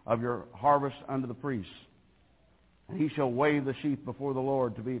of your harvest unto the priests. And he shall wave the sheaf before the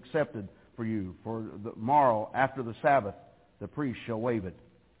Lord to be accepted for you. For the morrow, after the Sabbath, the priest shall wave it.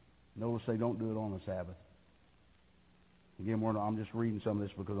 Notice they don't do it on the Sabbath. Again, I'm just reading some of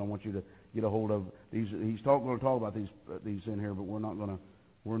this because I want you to get a hold of these. He's going to talk about these in here, but we're not going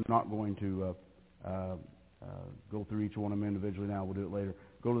to go through each one of them individually now. We'll do it later.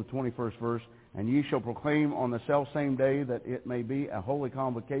 Go to the 21st verse. And ye shall proclaim on the selfsame day that it may be a holy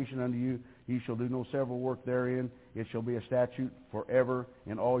convocation unto you. Ye shall do no several work therein. It shall be a statute forever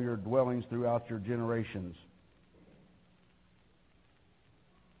in all your dwellings throughout your generations.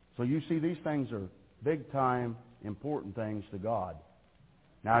 So you see, these things are big-time, important things to God.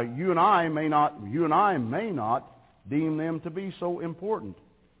 Now, you and I may not deem them to be so important.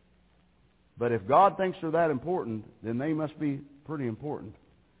 But if God thinks they're that important, then they must be pretty important.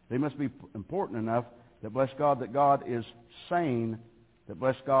 They must be important enough that, bless God, that God is saying, that,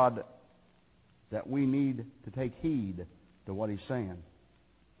 bless God, that we need to take heed to what He's saying.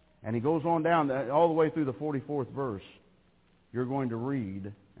 And He goes on down all the way through the 44th verse. You're going to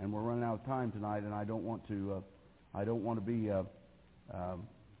read, and we're running out of time tonight, and I don't want to be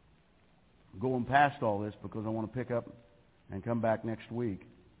going past all this because I want to pick up and come back next week.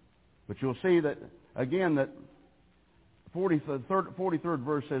 But you'll see that, again, that 43rd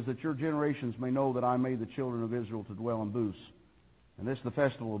verse says that your generations may know that I made the children of Israel to dwell in booths. And this is the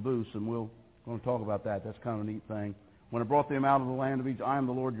festival of booths, and we're going to talk about that. That's kind of a neat thing. When I brought them out of the land of Egypt, I am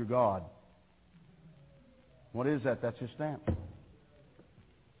the Lord your God. What is that? That's His stamp.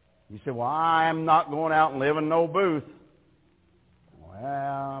 You say, well, I'm not going out and live in no booth.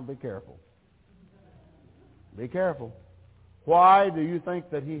 Well, be careful. Be careful. Why do you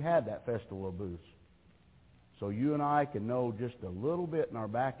think that He had that festival of booths? So you and I can know just a little bit in our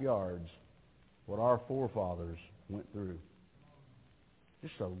backyards what our forefathers went through.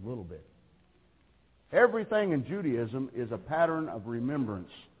 Just a little bit. Everything in Judaism is a pattern of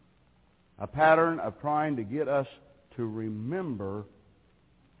remembrance. A pattern of trying to get us to remember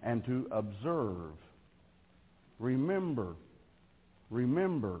and to observe. Remember.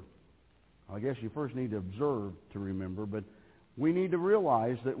 Remember. I guess you first need to observe to remember, but we need to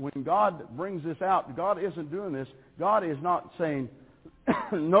realize that when God brings this out, God isn't doing this. God is not saying,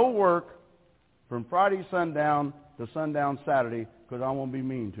 no work from Friday sundown to sundown Saturday because I won't be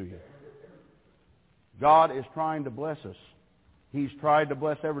mean to you. God is trying to bless us. He's tried to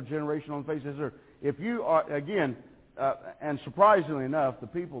bless every generation on the face of this earth. If you are, again, and surprisingly enough, the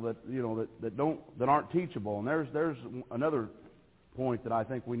people that aren't teachable, and there's another point that I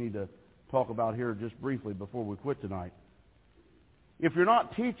think we need to talk about here just briefly before we quit tonight. If you're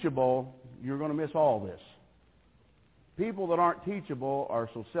not teachable, you're going to miss all this. People that aren't teachable are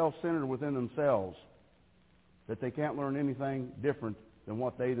so self-centered within themselves that they can't learn anything different than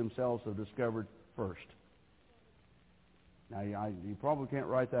what they themselves have discovered first. Now, you probably can't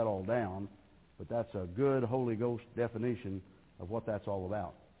write that all down, but that's a good Holy Ghost definition of what that's all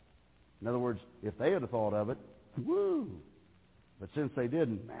about. In other words, if they had thought of it, woo! But since they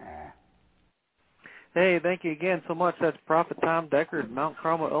didn't, nah. Hey, thank you again so much. That's Prophet Tom Deckard, Mount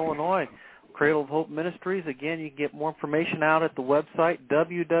Carmel, Illinois, Cradle of Hope Ministries. Again, you can get more information out at the website,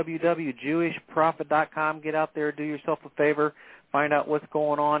 www.jewishprophet.com. Get out there, do yourself a favor, find out what's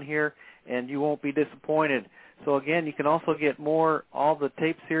going on here, and you won't be disappointed. So, again, you can also get all the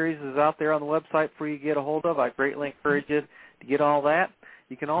tape series is out there on the website for you to get a hold of. I greatly encourage you to get all that.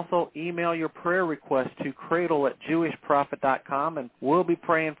 You can also email your prayer request to cradle@jewishprophet.com, and we'll be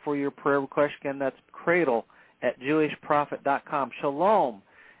praying for your prayer request. Again, that's cradle@jewishprophet.com. Shalom.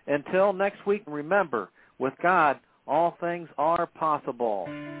 Until next week, remember, with God, all things are possible.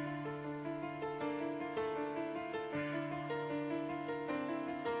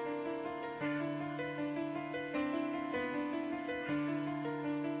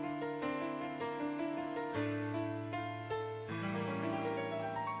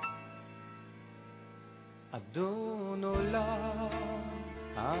 אדון עולם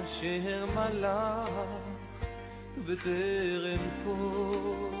אשר מלך בטרם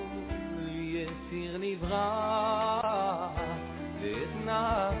כל יציר נברא ואת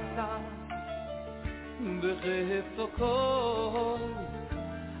נעשה יחף הכל,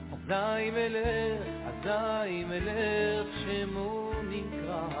 אזי מלך שמו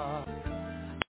נקרא.